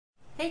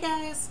Hey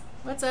guys,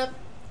 what's up?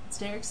 It's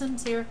Derek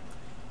Sims here,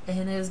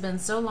 and it has been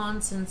so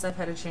long since I've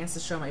had a chance to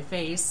show my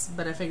face,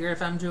 but I figure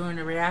if I'm doing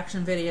a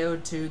reaction video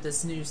to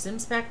this new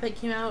Sims pack that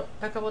came out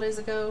a couple days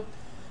ago,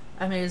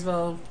 I may as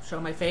well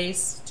show my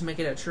face to make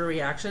it a true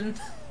reaction.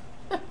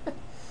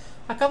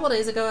 A couple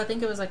days ago, I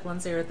think it was like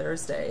Wednesday or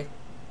Thursday,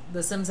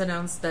 the Sims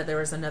announced that there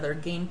was another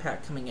game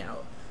pack coming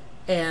out.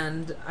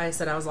 And I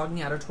said I was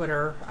logging out of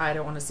Twitter, I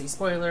don't want to see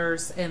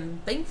spoilers,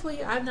 and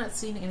thankfully I've not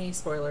seen any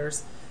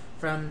spoilers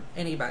from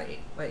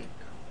anybody, like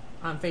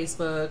on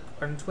Facebook,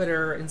 on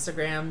Twitter,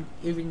 Instagram,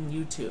 even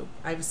YouTube.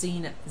 I've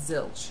seen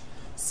zilch.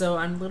 So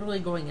I'm literally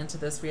going into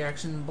this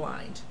reaction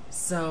blind.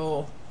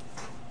 So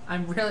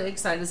I'm really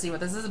excited to see what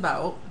this is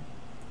about.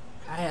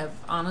 I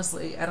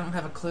don't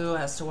have a clue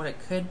as to what it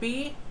could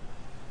be.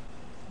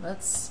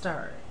 Let's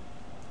start.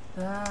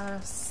 The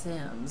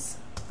Sims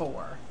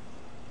 4.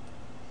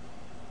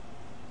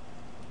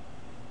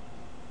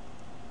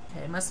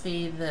 Okay, it must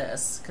be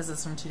this, because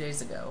it's from 2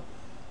 days ago.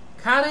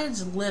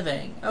 Cottage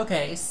Living.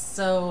 Okay,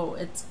 so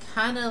it's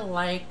kind of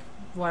like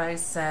what I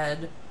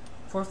said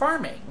for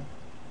farming.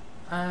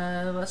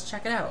 Let's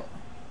check it out.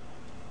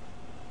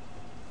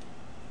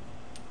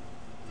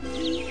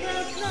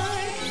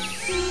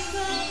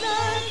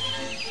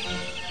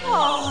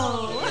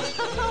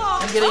 Oh.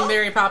 I'm getting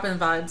Mary Poppins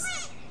vibes.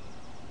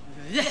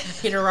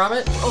 Peter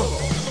Rabbit.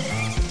 Oh.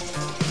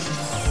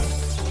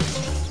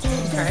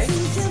 Okay.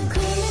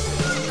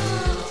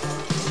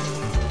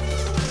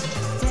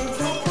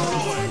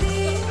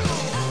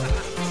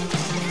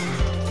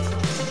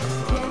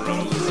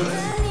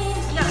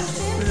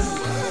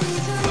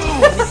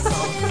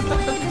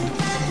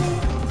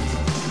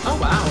 Oh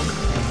wow.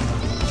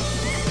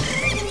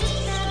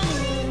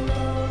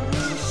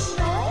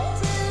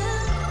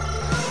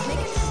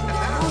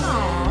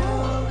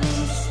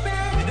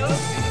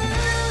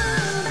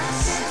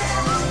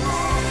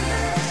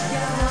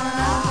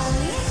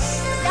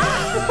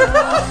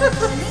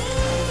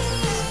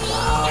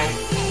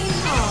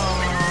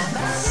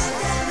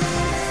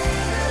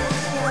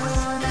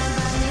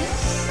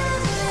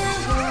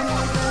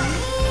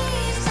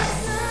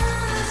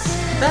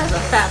 That's a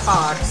fat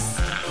fox.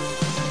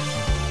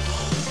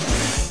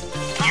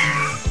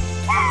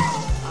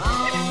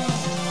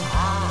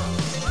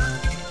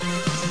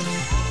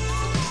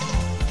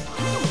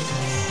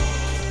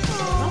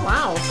 Oh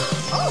wow.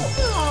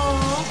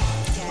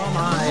 Oh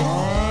my.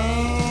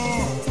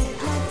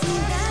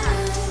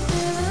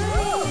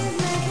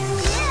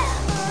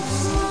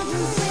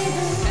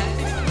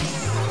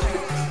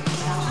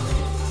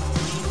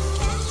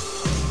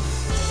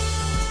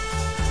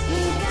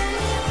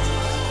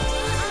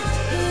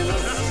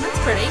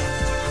 Pretty.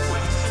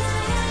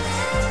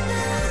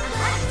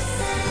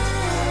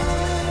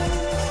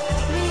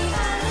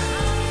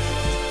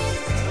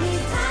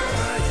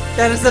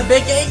 That is a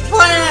big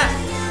eggplant!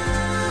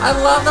 I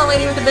love the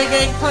lady with the big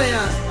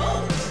eggplant!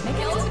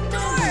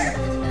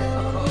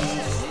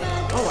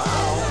 Oh wow.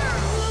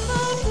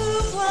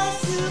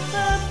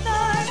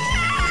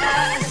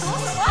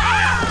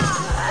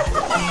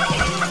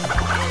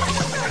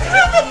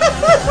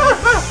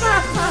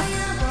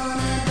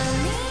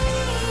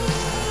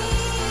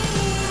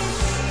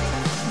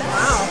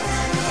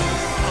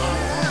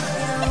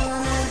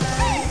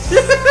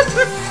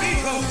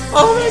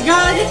 Oh my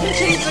god, you can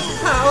change the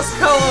house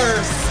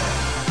colors!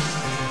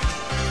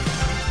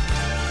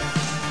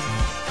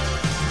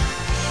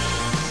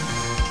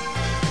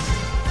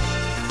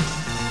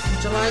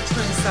 July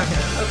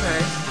 22nd, okay.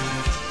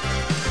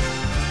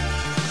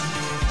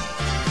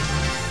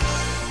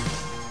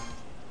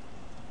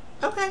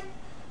 Okay.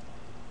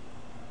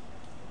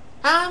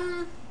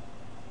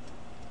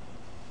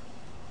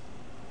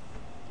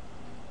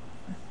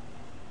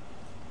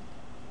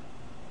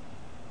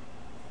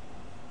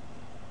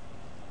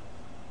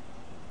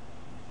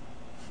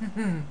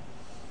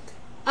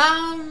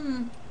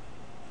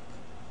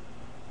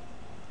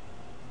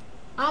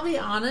 I'll be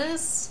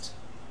honest,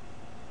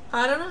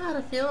 I don't know how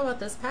to feel about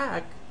this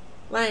pack.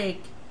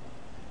 Like,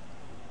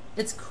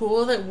 it's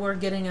cool that we're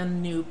getting a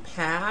new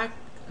pack,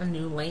 a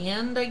new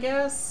land, I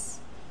guess,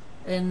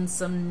 and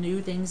some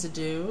new things to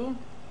do,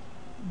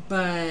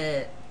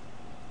 but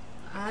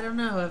I don't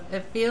know, I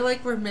feel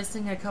like we're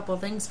missing a couple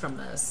things from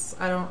this.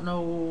 I don't know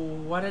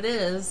what it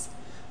is,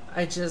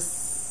 I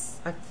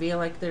feel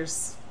like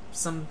there's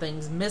some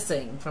things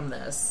missing from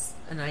this,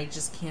 and I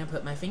just can't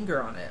put my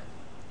finger on it.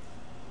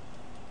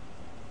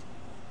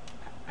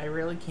 I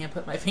really can't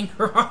put my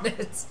finger on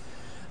it.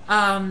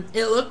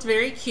 It looked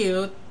very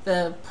cute.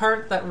 The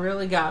part that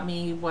really got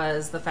me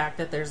was the fact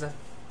that there's a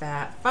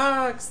fat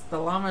fox. The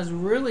llamas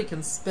really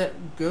can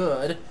spit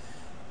good.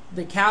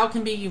 The cow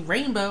can be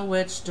rainbow,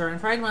 which during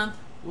Pride Month,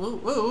 woo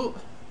woo.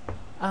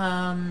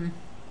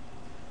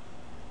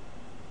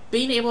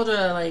 Being able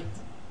to like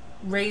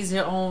raise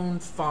your own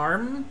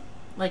farm,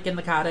 like in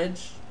the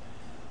cottage,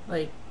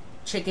 like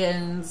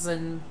chickens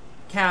and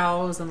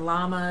cows and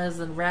llamas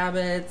and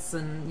rabbits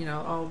and, you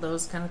know, all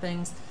those kind of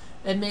things.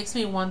 It makes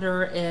me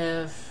wonder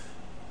if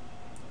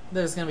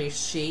there's going to be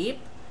sheep,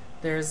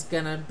 there's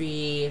going to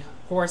be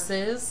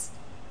horses,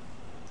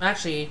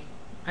 Actually,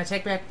 I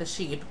take back the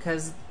sheep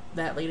because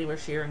that lady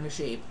was shearing the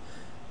sheep.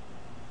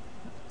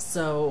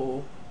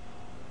 So,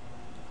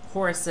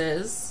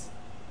 horses.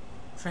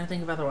 I'm trying to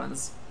think of other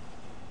ones.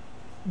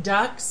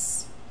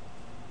 Ducks.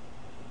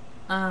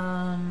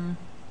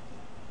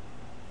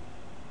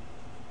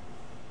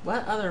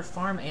 What other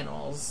farm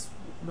animals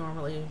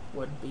normally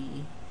would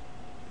be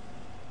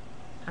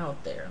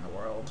out there in the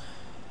world?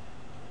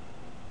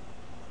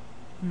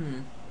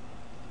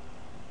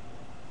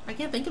 I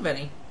can't think of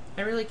any.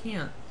 I really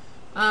can't.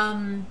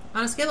 On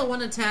a scale of 1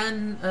 to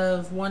 10,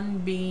 of 1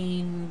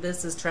 being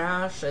this is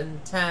trash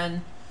and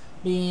 10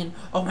 being,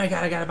 oh my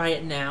god, I gotta buy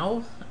it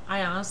now,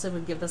 I honestly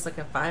would give this like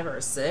a 5 or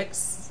a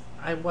 6.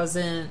 I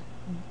wasn't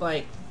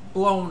like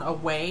blown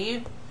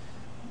away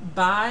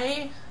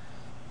by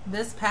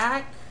this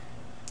pack.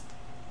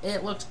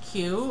 It looked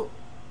cute.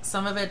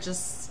 Some of it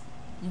just,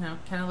 you know,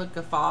 kind of looked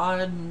guffawed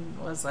and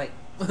was like,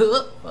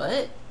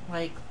 what?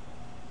 Like,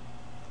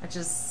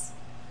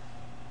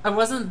 I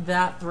wasn't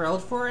that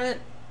thrilled for it,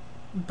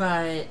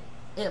 but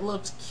it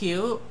looked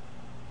cute.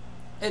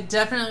 It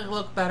definitely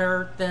looked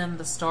better than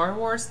the Star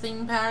Wars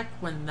theme pack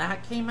when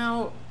that came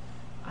out.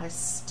 I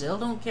still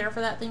don't care for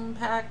that theme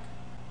pack.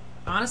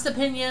 Honest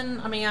opinion,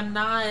 I mean, I'm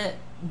not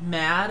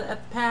mad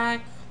at the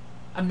pack.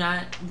 I'm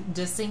not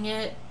dissing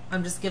it.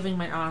 I'm just giving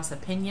my honest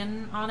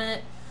opinion on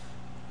it.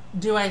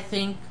 Do I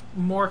think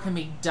more can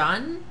be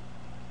done?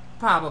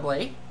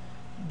 Probably.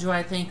 Do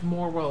I think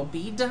more will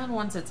be done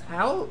once it's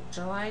out?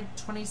 July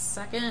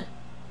 22nd?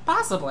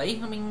 Possibly.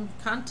 I mean,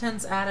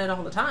 content's added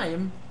all the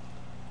time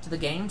to the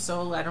game,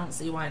 so I don't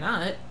see why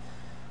not.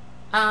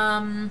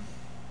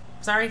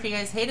 Sorry if you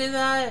guys hated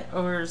that,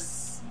 or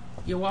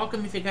you're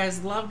welcome if you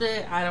guys loved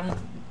it. I don't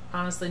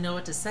honestly know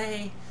what to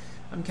say.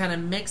 I'm kind of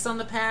mixed on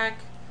the pack.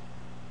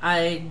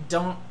 I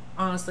don't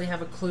honestly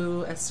have a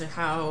clue as to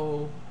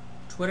how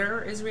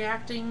Twitter is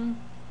reacting.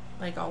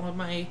 Like, all of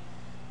my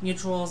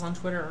mutuals on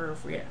Twitter are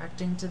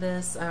reacting to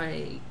this.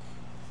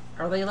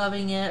 Are they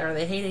loving it? Are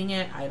they hating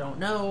it? I don't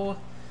know.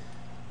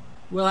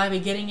 Will I be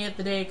getting it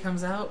the day it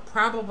comes out?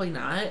 Probably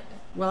not.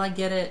 Will I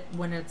get it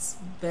when it's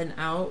been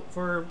out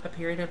for a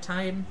period of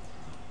time?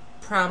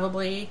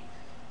 Probably.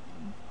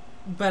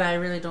 But I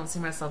really don't see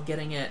myself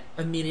getting it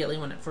immediately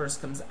when it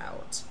first comes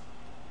out.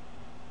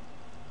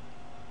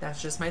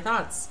 That's just my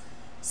thoughts.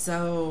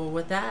 So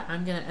with that,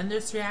 I'm going to end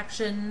this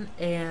reaction,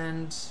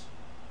 and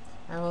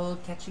I will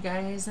catch you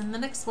guys in the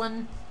next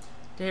one.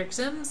 Derek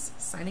Sims,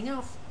 signing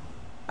off.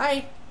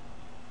 Bye!